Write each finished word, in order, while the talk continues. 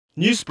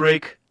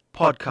Newsbreak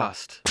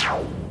Podcast.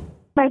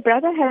 My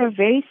brother had a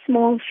very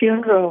small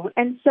funeral,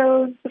 and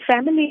so the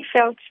family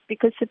felt,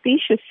 because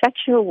Satish was such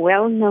a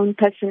well-known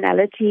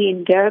personality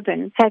in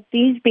Durban, had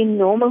these been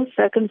normal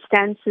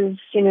circumstances,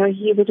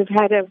 he would have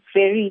had a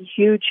very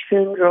huge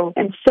funeral,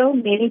 and so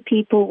many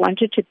people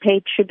wanted to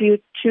pay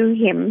tribute to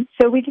him.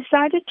 So we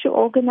decided to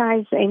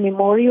organize a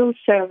memorial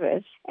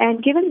service,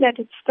 and given that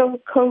it's still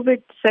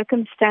COVID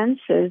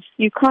circumstances,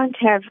 you can't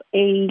have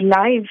a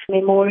live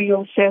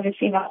memorial service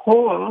in a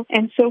hall,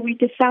 and so we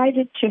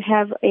decided to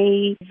have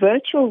a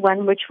virtual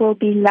one which will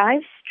be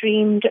live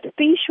streamed.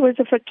 Satish was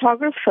a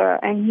photographer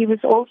and he was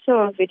also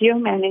a video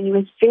man, and he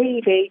was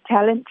very, very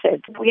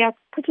talented. We are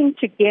putting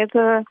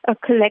together a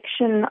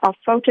collection of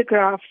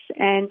photographs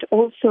and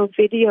also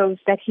videos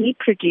that he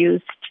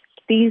produced.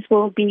 These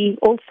will be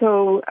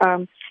also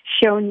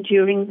shown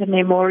during the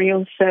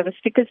memorial service,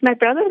 because my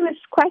brother was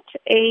quite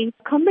a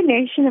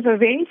combination of a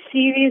very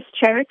serious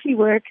charity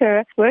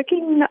worker,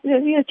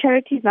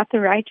 charity is not the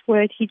right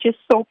word. He just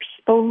saw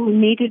people who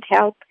needed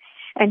help,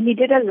 and he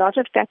did a lot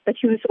of that, but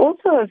he was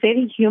also a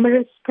very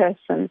humorous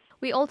person.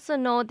 We also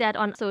know that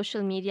on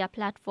social media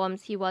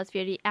platforms he was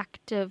very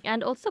active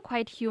and also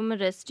quite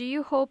humorous. Do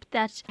you hope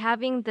that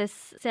having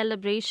this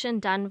celebration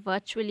done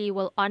virtually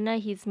will honor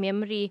his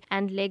memory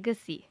and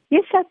legacy?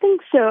 Yes, I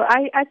think so.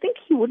 I think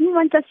he wouldn't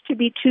want us to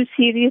be too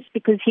serious,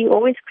 because he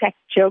always cracked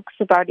jokes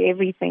about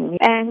everything.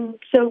 And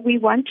so we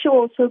want to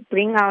also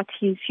bring out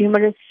his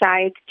humorous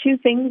side to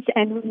things,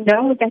 and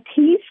know that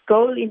his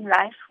goal in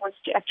life was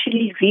to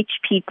actually reach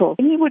people.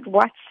 And he would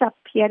WhatsApp.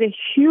 He had a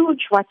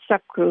huge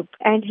WhatsApp group,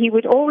 and he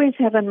would always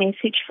have a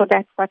message for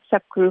that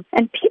WhatsApp group.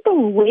 And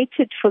people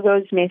waited for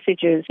those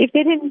messages. If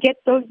they didn't get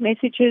those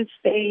messages,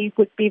 they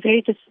would be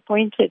very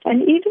disappointed.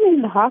 And even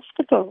in the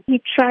hospital,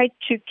 he tried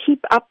to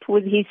keep up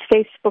with his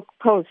Facebook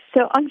posts.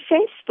 So on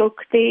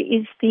Facebook, there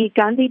is the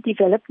Gandhi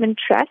Development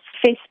Trust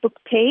Facebook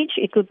page.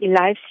 It will be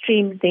live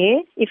streamed there.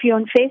 If you're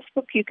on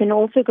Facebook, you can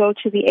also go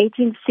to the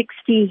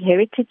 1860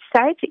 Heritage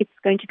site. It's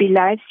going to be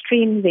live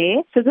streamed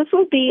there. So this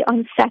will be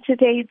on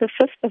Saturday, the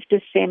 5th of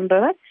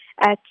December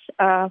at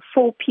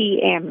 4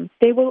 p.m.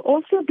 There will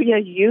also be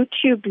a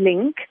YouTube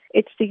link.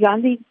 It's the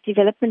Gandhi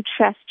Development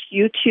Trust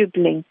YouTube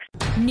link.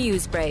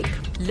 Newsbreak,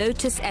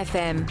 Lotus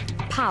FM,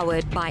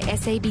 powered by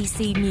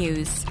SABC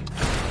News.